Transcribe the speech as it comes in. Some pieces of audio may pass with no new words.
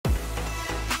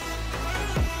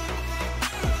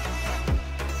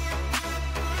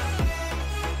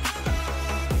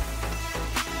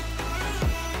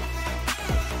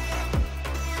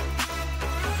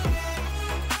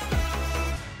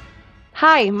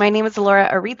Hi, my name is Laura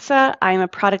Arrizza. I'm a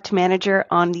product manager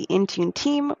on the Intune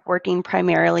team, working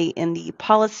primarily in the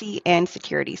policy and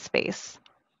security space.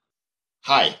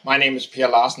 Hi, my name is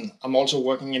Larsen. I'm also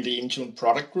working in the Intune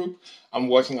product group. I'm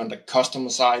working on the customer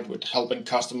side with helping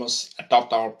customers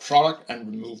adopt our product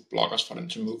and remove blockers for them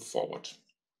to move forward.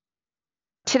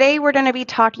 Today, we're going to be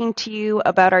talking to you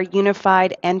about our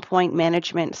unified endpoint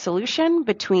management solution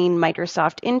between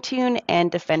Microsoft Intune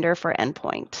and Defender for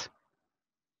Endpoint.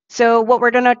 So what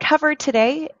we're going to cover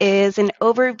today is an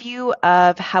overview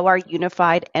of how our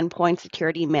unified endpoint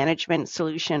security management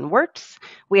solution works.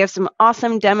 We have some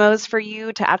awesome demos for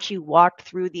you to actually walk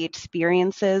through the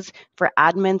experiences for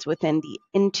admins within the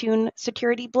Intune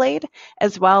security blade,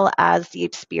 as well as the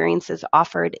experiences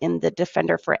offered in the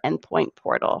Defender for Endpoint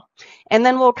portal. And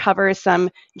then we'll cover some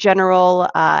general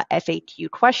FAQ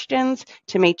questions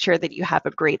to make sure that you have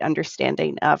a great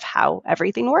understanding of how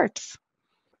everything works.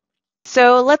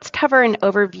 So let's cover an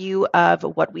overview of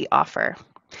what we offer.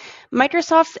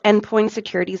 Microsoft's endpoint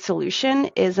security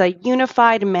solution is a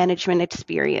unified management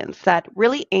experience that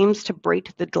really aims to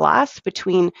break the glass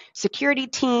between security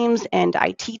teams and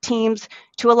IT teams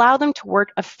to allow them to work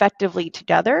effectively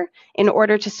together in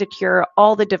order to secure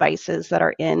all the devices that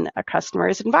are in a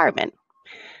customer's environment.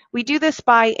 We do this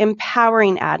by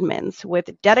empowering admins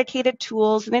with dedicated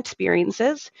tools and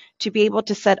experiences to be able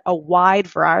to set a wide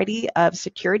variety of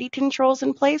security controls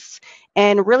in place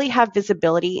and really have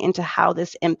visibility into how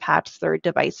this impacts their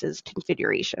devices'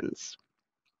 configurations.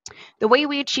 The way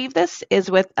we achieve this is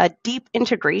with a deep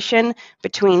integration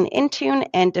between Intune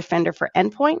and Defender for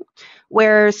Endpoint,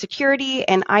 where security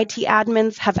and IT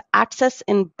admins have access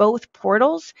in both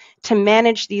portals to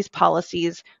manage these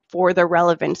policies for the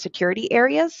relevant security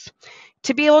areas.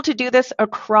 To be able to do this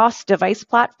across device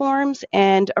platforms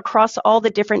and across all the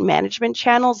different management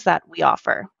channels that we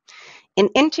offer. In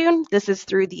Intune, this is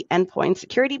through the Endpoint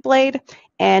Security Blade,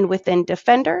 and within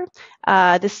Defender,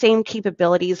 the same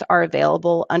capabilities are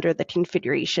available under the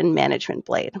Configuration Management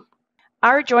Blade.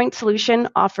 Our joint solution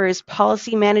offers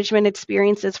policy management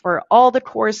experiences for all the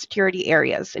core security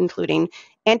areas, including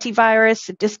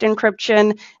antivirus, disk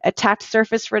encryption, attack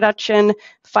surface reduction,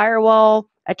 firewall,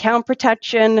 account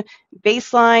protection,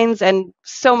 baselines, and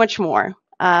so much more.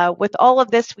 With all of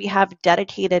this, we have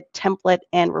dedicated template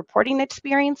and reporting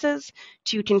experiences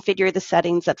to configure the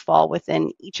settings that fall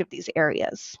within each of these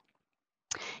areas.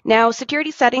 Now,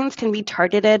 security settings can be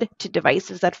targeted to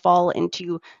devices that fall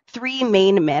into three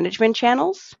main management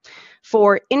channels.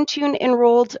 For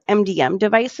Intune-enrolled MDM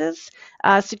devices,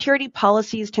 security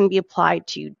policies can be applied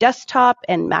to desktop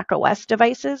and macOS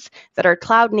devices that are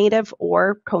cloud-native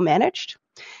or co-managed.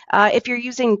 If you're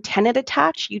using tenant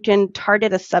attach, you can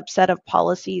target a subset of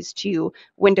policies to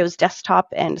Windows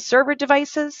desktop and server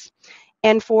devices.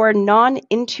 And for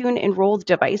non-Intune enrolled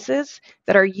devices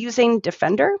that are using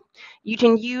Defender, you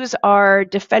can use our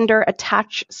Defender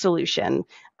attach solution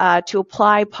to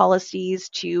apply policies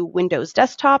to Windows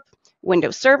desktop,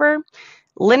 Windows Server,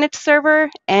 Linux Server,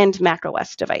 and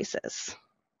macOS devices.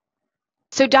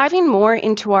 So diving more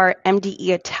into our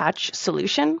MDE attach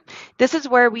solution, this is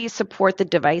where we support the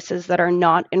devices that are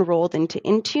not enrolled into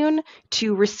Intune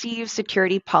to receive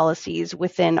security policies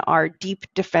within our deep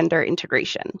Defender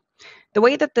integration. The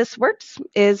way that this works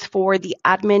is for the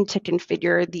admin to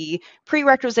configure the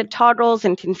prerequisite toggles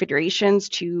and configurations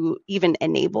to even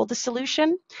enable the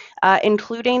solution,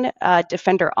 including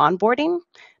Defender onboarding.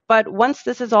 But once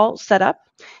this is all set up,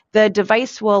 the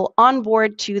device will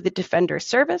onboard to the Defender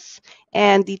service,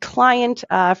 and the client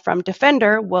from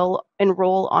Defender will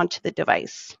enroll onto the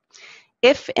device.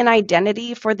 If an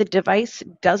identity for the device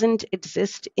doesn't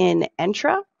exist in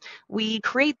Entra, we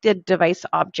create the device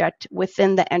object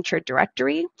within the Entra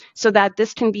directory so that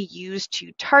this can be used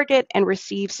to target and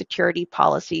receive security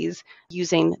policies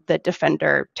using the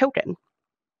Defender token.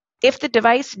 If the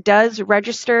device does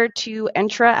register to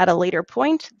Entra at a later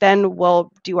point, then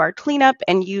we'll do our cleanup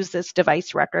and use this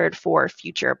device record for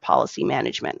future policy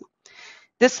management.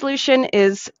 This solution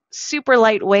is super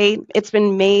lightweight. It's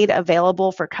been made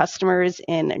available for customers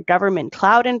in government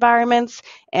cloud environments,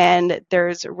 and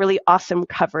there's really awesome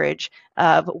coverage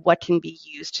of what can be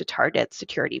used to target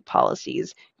security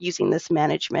policies using this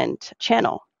management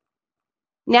channel.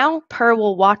 Now, Per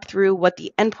will walk through what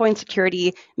the endpoint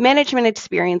security management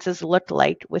experiences look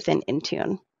like within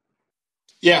Intune.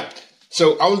 Yeah,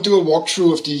 so I will do a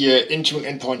walkthrough of the Intune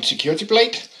Endpoint Security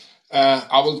Blade.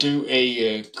 I will do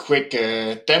a quick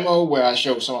demo where I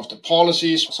show some of the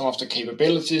policies, some of the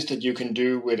capabilities that you can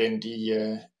do within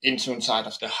the Intune side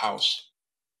of the house.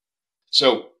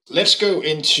 So let's go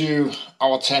into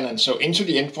our tenant. So into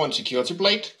the Endpoint Security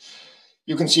Blade,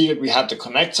 You can see that we have the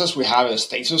connectors, we have a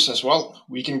status as well.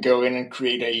 We can go in and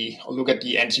create look at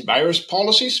the antivirus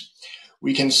policies.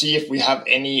 We can see if we have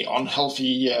any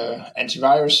unhealthy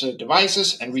antivirus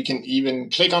devices, and we can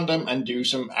even click on them and do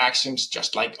some actions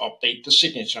just like update the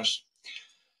signatures.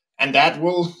 And that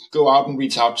will go out and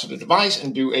reach out to the device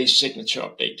and do a signature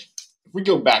update. If we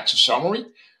go back to summary,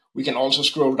 we can also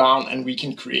scroll down and we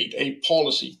can create a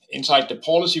policy. Inside the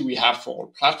policy we have for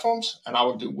all platforms, and I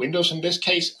will do Windows in this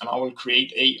case, and I will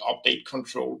create a update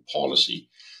control policy.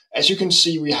 As you can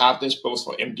see, we have this both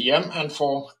for MDM and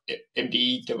for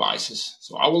MDE devices.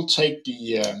 So I will take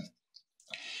the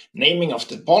naming of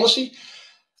the policy,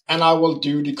 and I will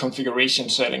do the configuration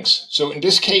settings. So in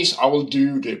this case, I will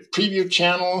do the preview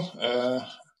channel,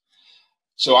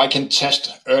 so I can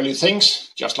test early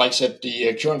things, just like set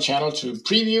the current channel to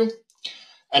preview.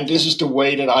 And this is the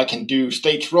way that I can do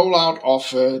stage rollout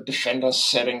of Defender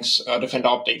settings, Defender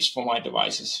updates for my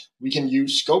devices. We can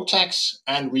use scope tags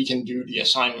and we can do the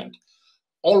assignment.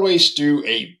 Always do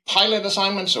a pilot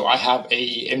assignment. So I have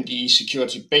a MDE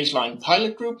security baseline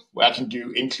pilot group where I can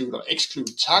do include or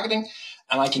exclude targeting.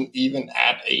 And I can even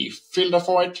add a filter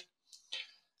for it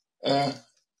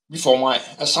before my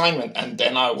assignment. And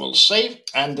then I will save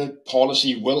and the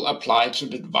policy will apply to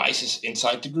the devices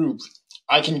inside the group.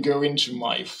 I can go into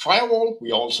my firewall.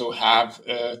 We also have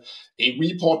a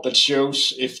report that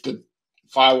shows if the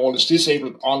firewall is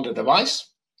disabled on the device.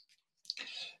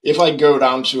 If I go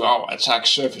down to our attack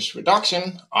surface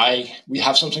reduction, we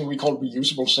have something we call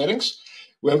reusable settings,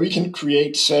 where we can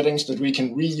create settings that we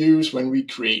can reuse when we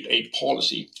create a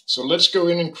policy. So let's go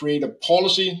in and create a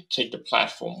policy, take the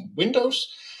platform Windows,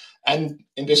 and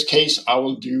in this case, I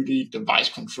will do the device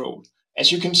control. As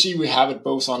you can see, we have it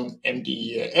both on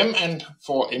MDM and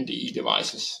for MDE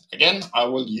devices. Again, I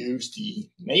will use the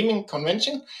naming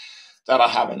convention that I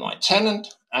have in my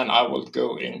tenant, and I will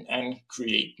go in and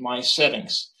create my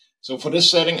settings. So for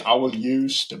this setting, I will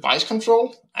use device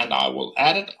control, and I will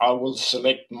add it. I will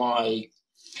select my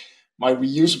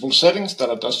reusable settings that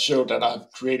I just showed that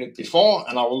I've created before,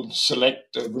 and I will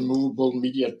select the removable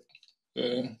media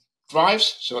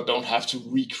drives, so I don't have to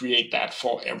recreate that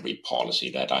for every policy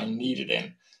that I need it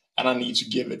in. And I need to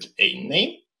give it a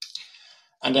name.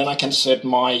 And then I can set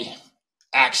my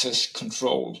access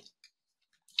control.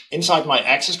 Inside my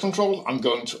access control, I'm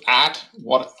going to add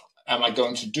what am I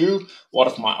going to do,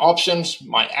 what are my options,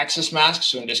 my access masks.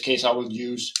 So in this case, I will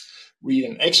use read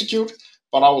and execute,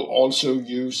 but I will also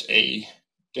use a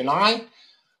deny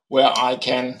where I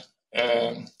can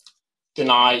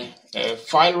deny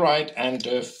file write and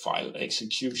file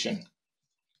execution.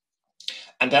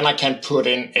 And then I can put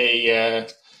in a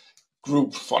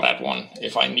group for that one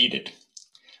if I need it.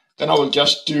 Then I will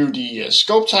just do the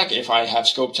scope tag if I have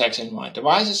scope tags in my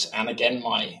devices. And again,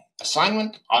 my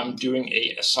assignment, I'm doing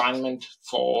a assignment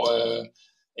for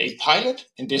a pilot.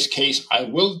 In this case, I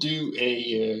will do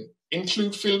a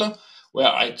include filter where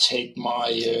I take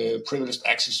my privileged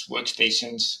access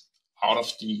workstations out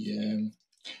of the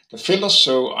filter,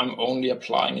 so I'm only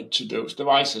applying it to those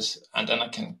devices. And then I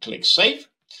can click save,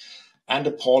 and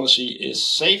the policy is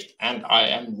saved, and I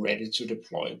am ready to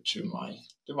deploy it to my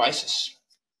devices.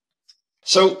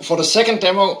 So for the second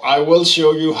demo, I will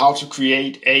show you how to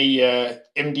create a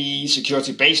MDE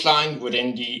security baseline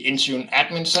within the Intune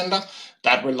admin center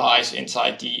that relies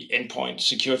inside the endpoint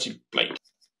security blade.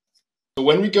 So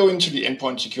when we go into the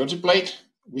endpoint security blade,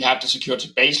 we have the security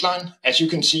baseline. As you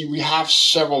can see, we have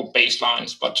several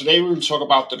baselines, but today we will talk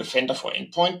about the Defender for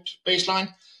Endpoint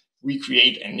baseline. We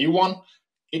create a new one.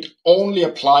 It only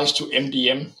applies to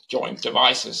MDM joint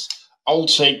devices. I will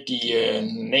take the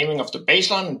naming of the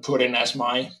baseline and put in as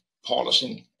my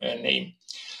policy name.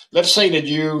 Let's say that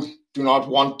you do not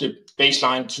want the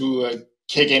baseline to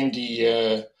kick in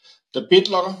the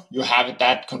BitLocker. You have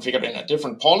that configured in a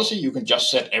different policy. You can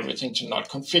just set everything to not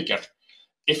configured.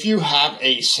 If you have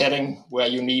a setting where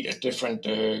you need a different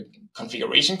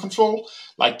configuration control,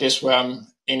 like this where I'm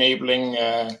enabling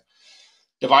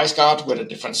device guard with a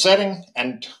different setting,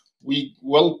 and we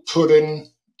will put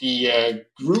in the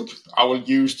group, I will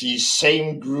use the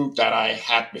same group that I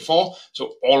had before.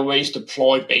 So always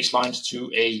deploy baselines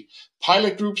to a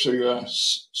pilot group so you're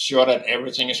sure that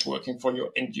everything is working for your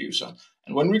end user.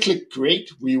 And when we click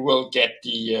create, we will get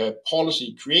the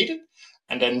policy created,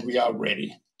 and then we are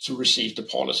ready to receive the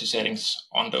policy settings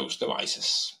on those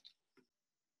devices.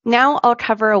 Now I'll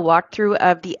cover a walkthrough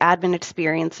of the admin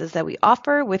experiences that we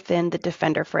offer within the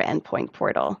Defender for Endpoint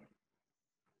portal.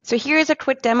 So here's a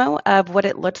quick demo of what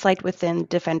it looks like within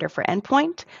Defender for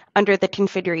Endpoint under the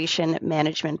Configuration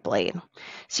Management blade.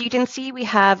 So you can see we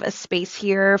have a space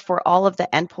here for all of the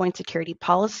endpoint security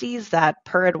policies that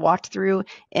Per had walked through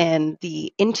in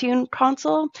the Intune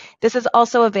console. This is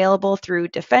also available through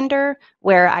Defender,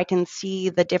 where I can see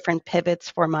the different pivots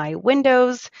for my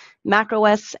Windows,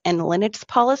 macOS, and Linux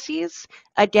policies.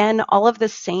 Again, all of the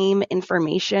same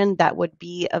information that would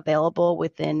be available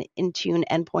within Intune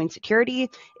Endpoint Security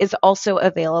is also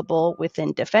available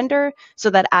within Defender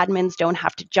so that admins don't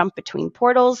have to jump between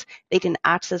portals. They can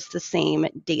access the same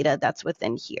data that's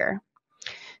within here.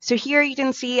 So here you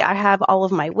can see I have all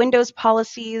of my Windows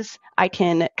policies. I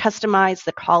can customize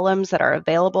the columns that are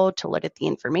available to look at the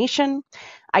information.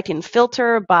 I can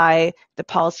filter by the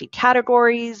policy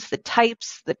categories, the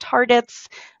types, the targets.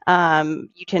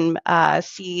 You can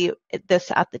see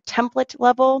this at the template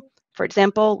level. For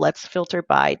example, let's filter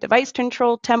by device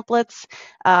control templates.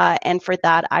 And for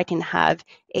that, I can have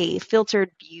a filtered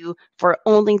view for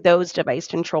only those device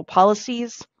control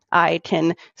policies. I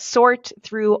can sort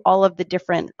through all of the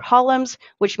different columns,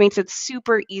 which makes it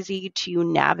super easy to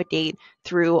navigate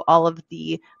through all of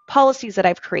the policies that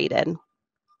I've created.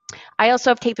 I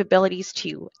also have capabilities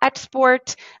to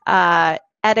export,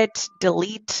 edit,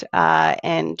 delete,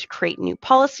 and create new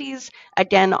policies,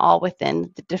 again, all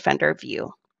within the Defender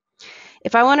view.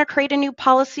 If I want to create a new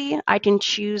policy, I can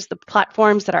choose the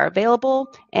platforms that are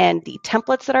available and the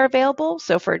templates that are available.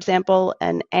 So for example,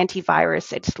 an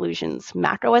antivirus exclusions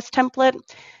macOS template,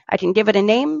 I can give it a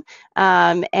name.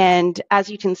 And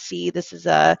as you can see, this is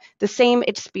the same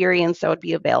experience that would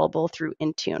be available through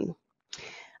Intune.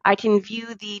 I can view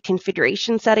the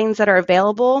configuration settings that are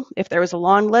available. If there was a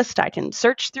long list, I can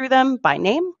search through them by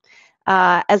name.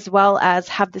 As well as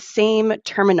have the same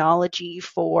terminology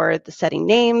for the setting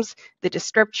names, the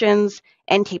descriptions,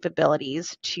 and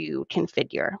capabilities to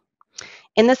configure.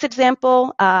 In this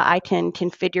example, I can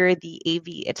configure the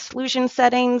AV exclusion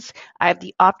settings. I have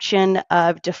the option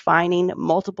of defining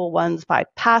multiple ones by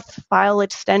path, file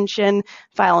extension,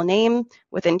 file name.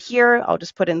 Within here, I'll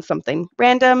just put in something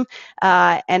random.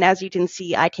 And as you can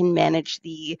see, I can manage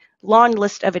the long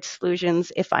list of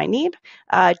exclusions if I need,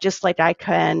 just like I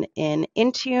can in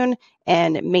Intune,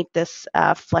 and make this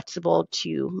flexible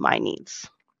to my needs.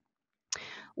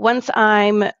 Once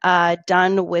I'm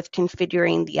done with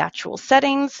configuring the actual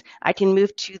settings, I can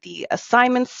move to the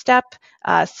assignments step,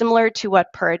 similar to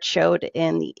what Per showed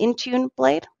in the Intune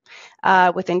blade.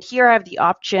 Within here, I have the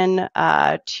option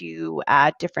to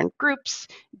add different groups,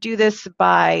 do this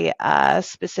by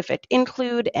specific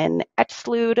include and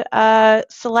exclude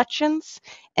selections,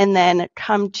 and then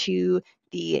come to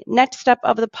the next step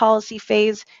of the policy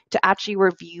phase to actually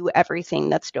review everything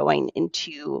that's going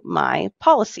into my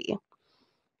policy.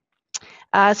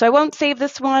 So I won't save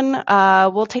this one.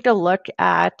 We'll take a look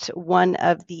at one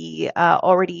of the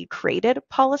already created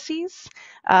policies.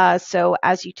 So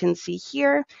as you can see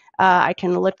here, I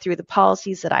can look through the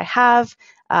policies that I have,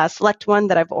 select one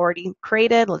that I've already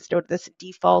created. Let's go to this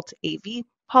default AV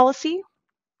policy.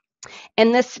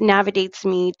 And this navigates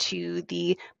me to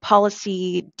the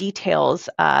policy details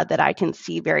that I can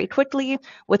see very quickly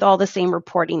with all the same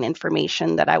reporting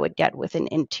information that I would get within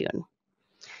Intune.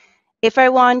 If I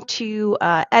want to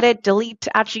edit, delete,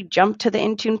 actually jump to the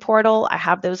Intune portal, I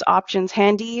have those options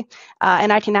handy,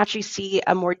 and I can actually see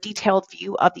a more detailed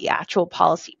view of the actual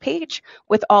policy page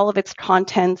with all of its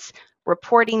contents,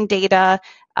 reporting data,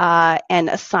 and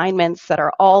assignments that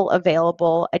are all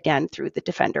available, again, through the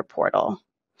Defender portal.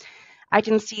 I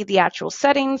can see the actual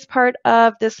settings part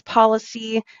of this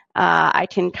policy. I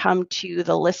can come to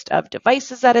the list of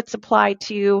devices that it's applied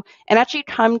to, and actually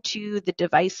come to the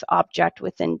device object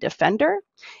within Defender.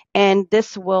 And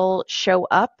this will show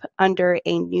up under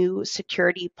a new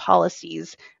security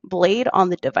policies blade on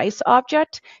the device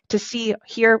object to see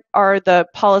here are the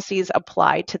policies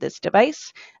applied to this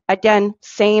device. Again,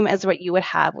 same as what you would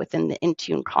have within the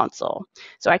Intune console.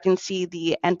 So I can see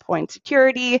the endpoint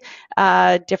security,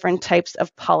 different types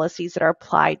of policies that are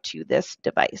applied to this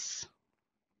device.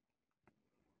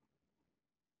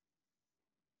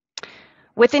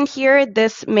 Within here,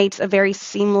 this makes a very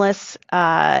seamless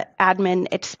admin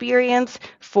experience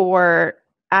for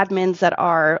admins that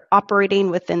are operating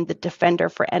within the Defender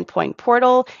for Endpoint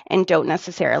portal and don't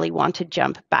necessarily want to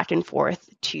jump back and forth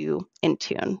to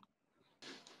Intune.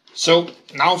 So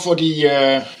now for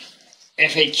the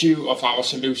FAQ of our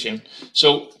solution.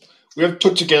 So we have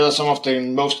put together some of the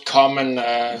most common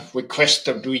requests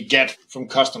that we get from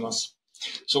customers.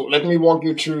 So let me walk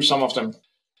you through some of them.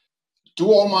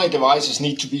 Do all my devices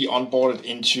need to be onboarded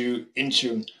into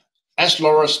Intune? As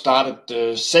Laura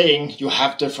started saying, you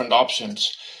have different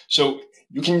options. So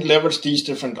You can leverage these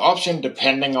different options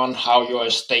depending on how your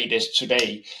estate is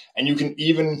today. And you can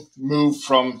even move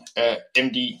from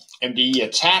MDE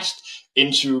attached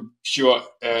into pure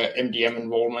MDM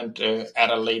enrollment at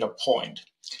a later point.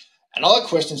 Another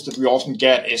questions that we often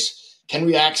get is, can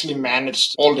we actually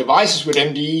manage all devices with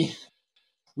MDE?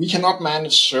 We cannot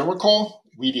manage server core,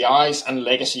 VDIs, and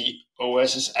legacy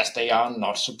OSs as they are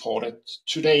not supported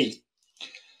today.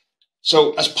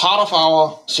 So as part of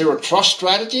our zero trust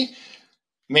strategy,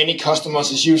 many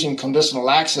customers is using conditional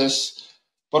access,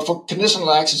 but for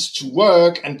conditional access to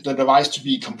work and the device to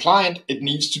be compliant, it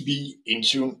needs to be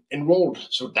Intune enrolled.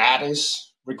 So that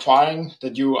is requiring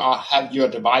that you have your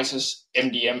devices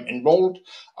MDM enrolled,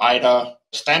 either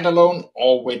standalone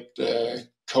or with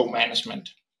co-management.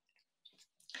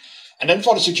 And then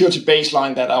for the security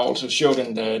baseline that I also showed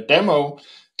in the demo,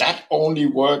 that only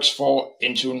works for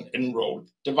Intune enrolled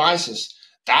devices.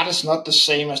 That is not the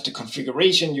same as the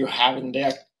configuration you have in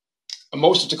there.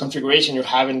 Most of the configuration you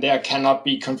have in there cannot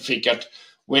be configured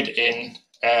within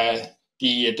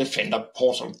the Defender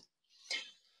portal.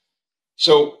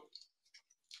 So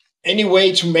any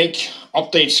way to make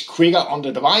updates quicker on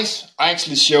the device, I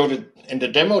actually showed it in the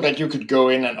demo that you could go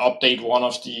in and update one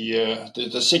of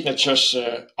the signatures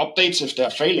updates if they're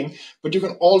failing, but you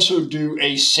can also do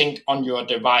a sync on your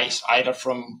device, either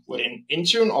from within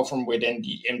Intune or from within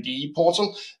the MDE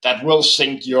portal that will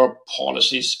sync your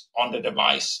policies on the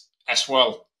device as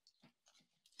well.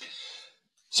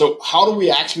 So how do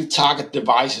we actually target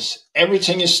devices?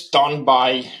 Everything is done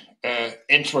by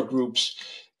intra groups.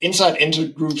 Inside intra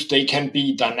groups, they can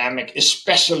be dynamic,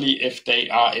 especially if they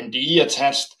are MDE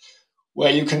attached, where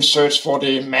you can search for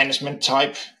the management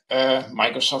type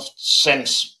Microsoft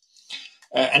sends.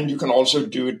 And you can also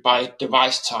do it by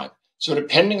device type. So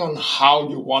depending on how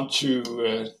you want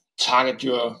to target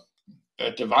your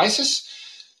devices,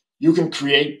 you can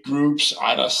create groups,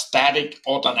 either static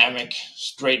or dynamic,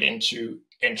 straight into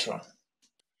Intra.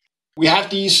 We have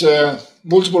these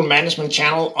multiple management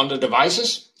channels on the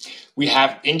devices. We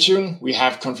have Intune, we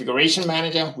have Configuration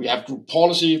Manager, we have Group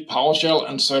Policy, PowerShell,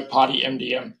 and third-party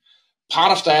MDM.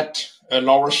 Part of that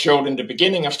Laura showed in the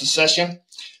beginning of the session.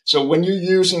 So when you're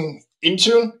using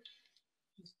Intune,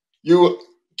 you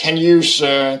can use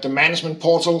the management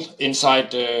portal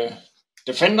inside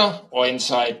Defender or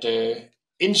inside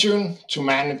Intune to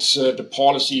manage the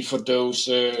policy for those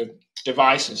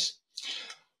devices.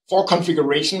 For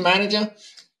Configuration Manager,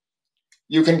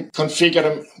 you can configure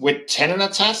them with tenant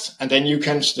attached, and then you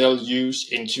can still use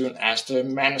Intune as the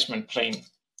management plane.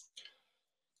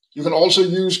 You can also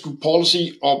use Group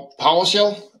Policy or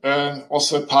PowerShell or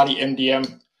third-party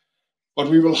MDM, but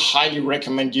we will highly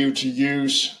recommend you to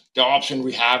use the option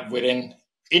we have within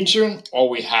Intune or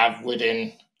we have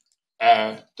within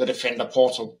the Defender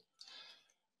portal.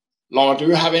 Laura, do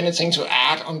you have anything to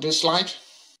add on this slide?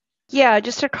 Yeah,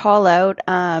 just to call out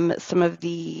some of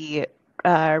the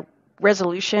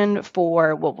resolution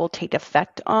for what will take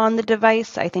effect on the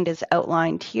device, I think is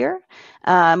outlined here.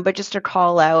 But just to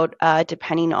call out,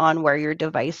 depending on where your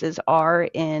devices are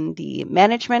in the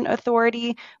management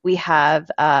authority, we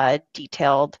have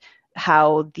detailed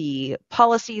how the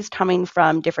policies coming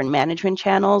from different management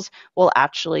channels will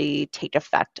actually take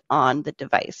effect on the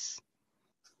device.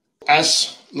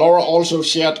 As Laura also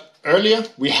shared earlier,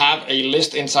 we have a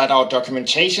list inside our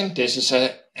documentation. This is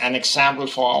an example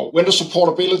for our Windows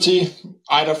supportability,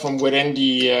 either from within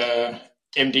the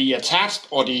MDE attached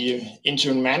or the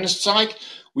Intune managed side.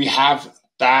 We have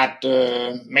that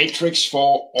matrix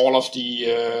for all of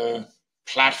the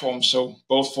platforms, so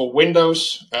both for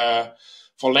Windows,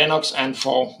 for Linux, and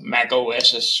for Mac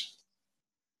OSs.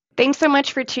 Thanks so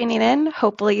much for tuning in.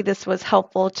 Hopefully this was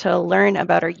helpful to learn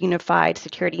about our unified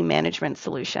security management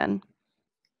solution.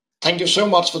 Thank you so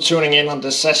much for tuning in on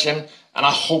this session, and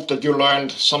I hope that you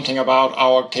learned something about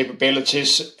our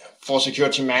capabilities for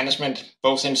security management,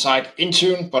 both inside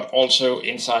Intune, but also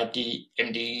inside the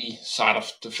MDE side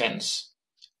of the fence.